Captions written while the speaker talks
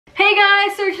Hey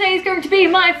guys, so today is going to be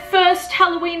my first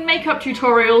Halloween makeup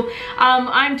tutorial.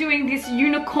 I'm doing this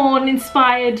unicorn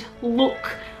inspired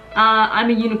look. I'm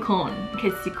a unicorn, in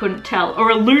case you couldn't tell,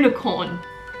 or a lunacorn.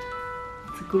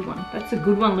 That's a good one. That's a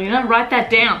good one, Luna. Write that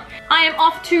down. I am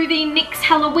off to the NYX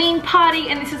Halloween party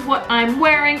and this is what I'm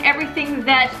wearing. Everything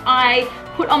that I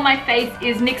put on my face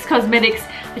is NYX Cosmetics.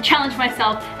 I challenged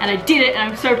myself and I did it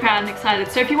and I'm so proud and excited.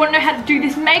 So if you want to know how to do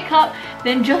this makeup,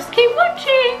 then just keep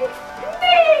watching.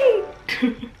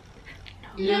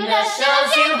 Luna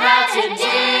shows you how to do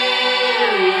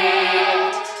it.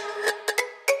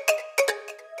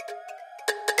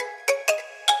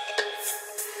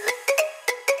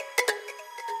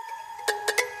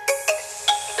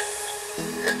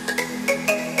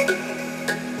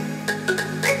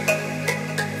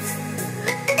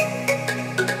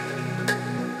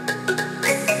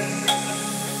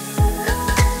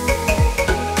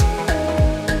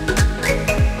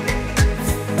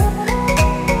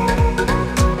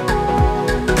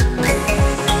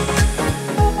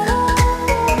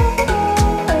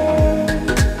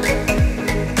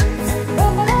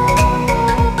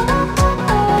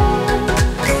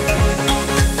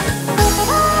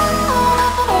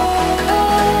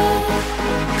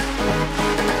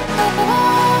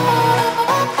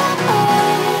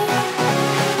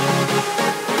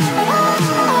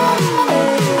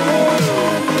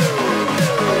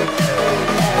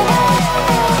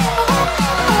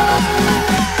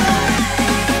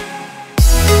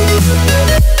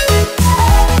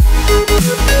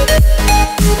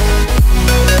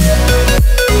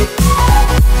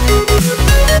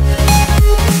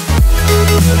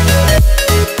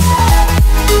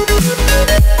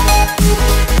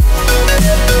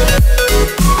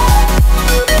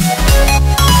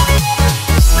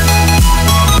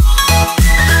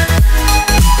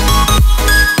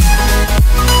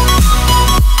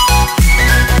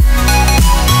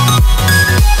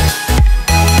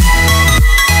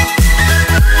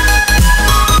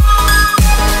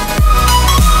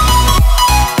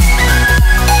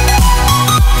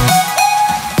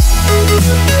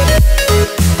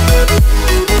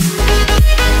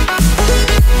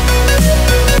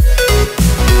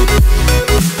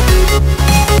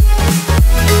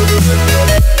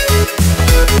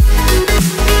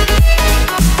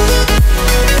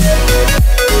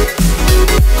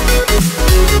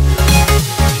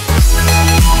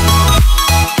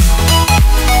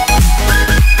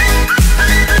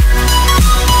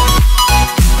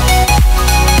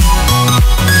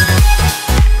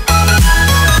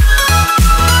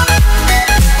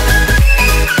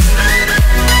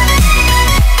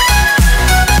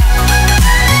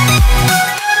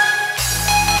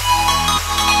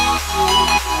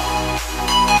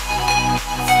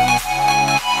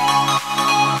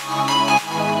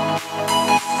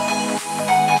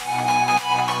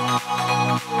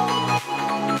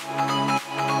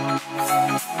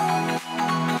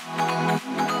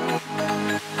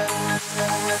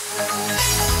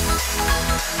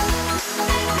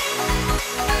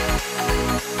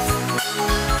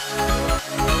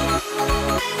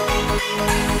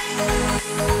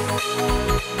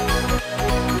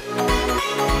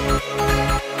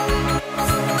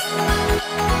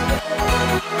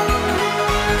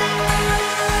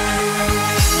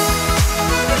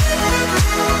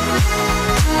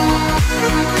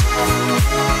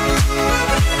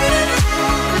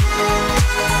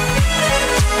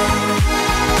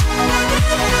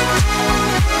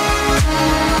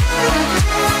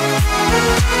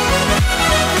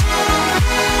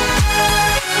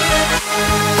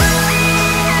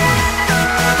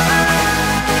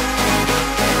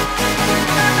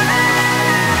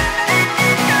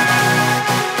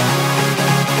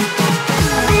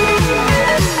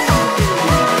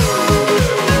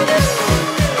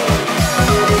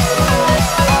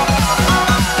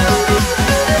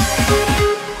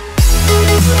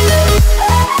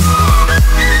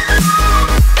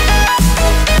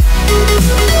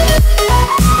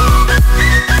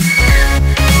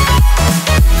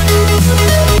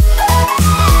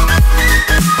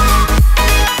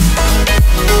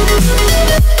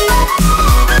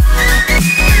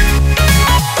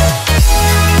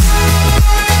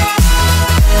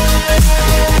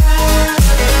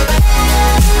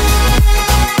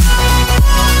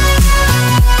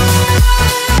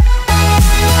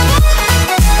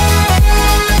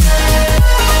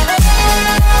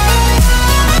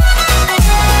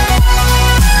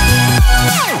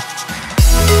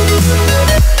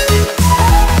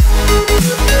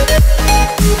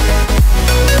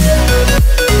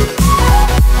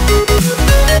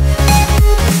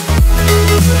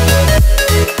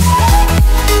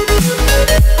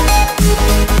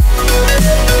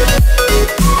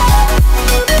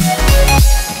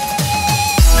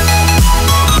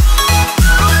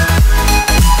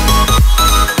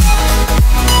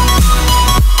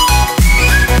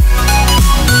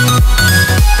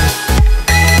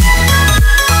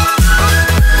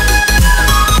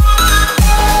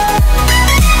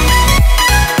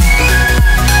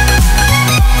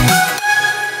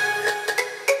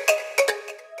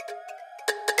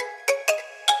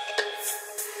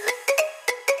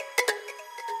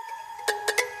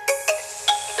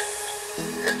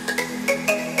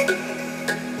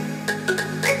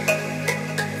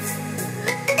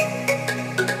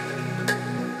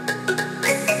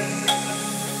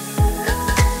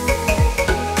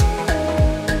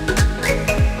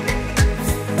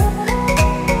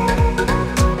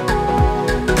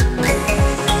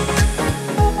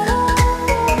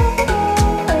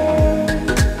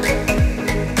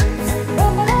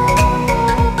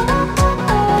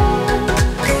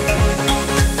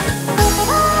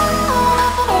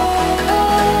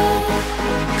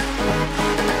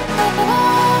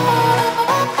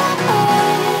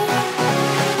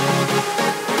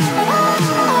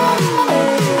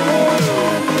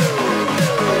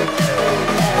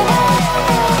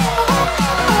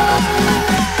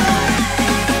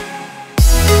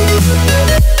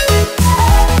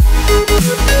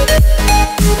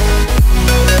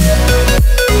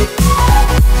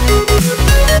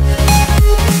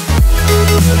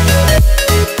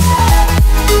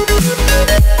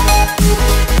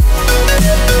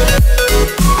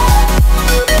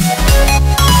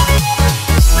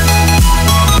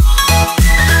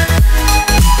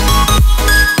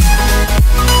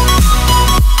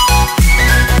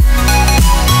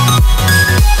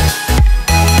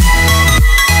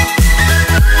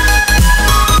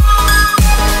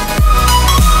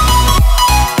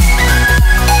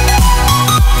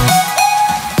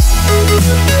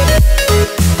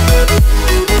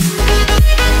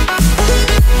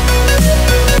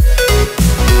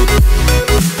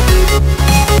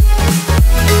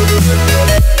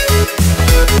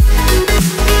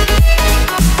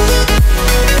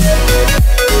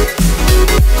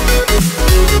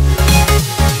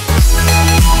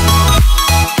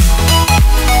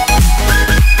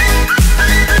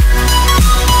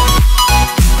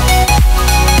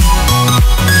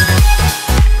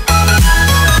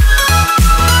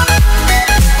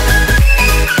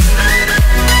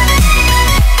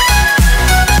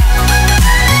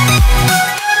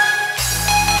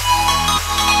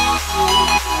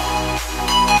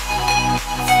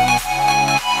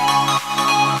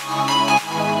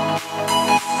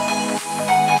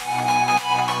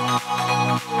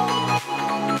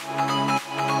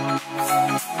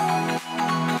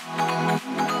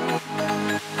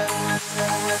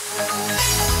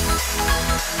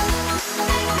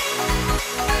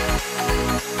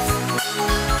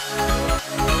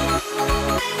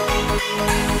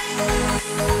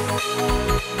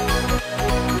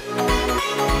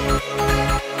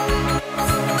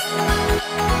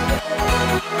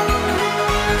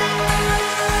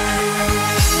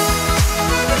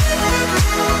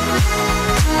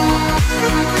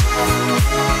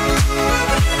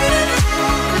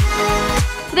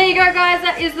 go guys,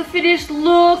 that is the finished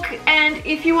look, and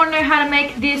if you want to know how to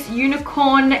make this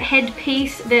unicorn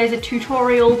headpiece, there's a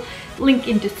tutorial link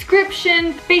in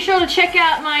description. Be sure to check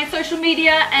out my social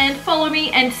media and follow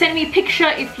me and send me a picture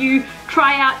if you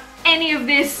try out any of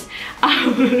this.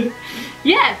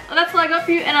 Yeah, that's all I got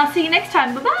for you, and I'll see you next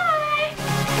time. Bye bye.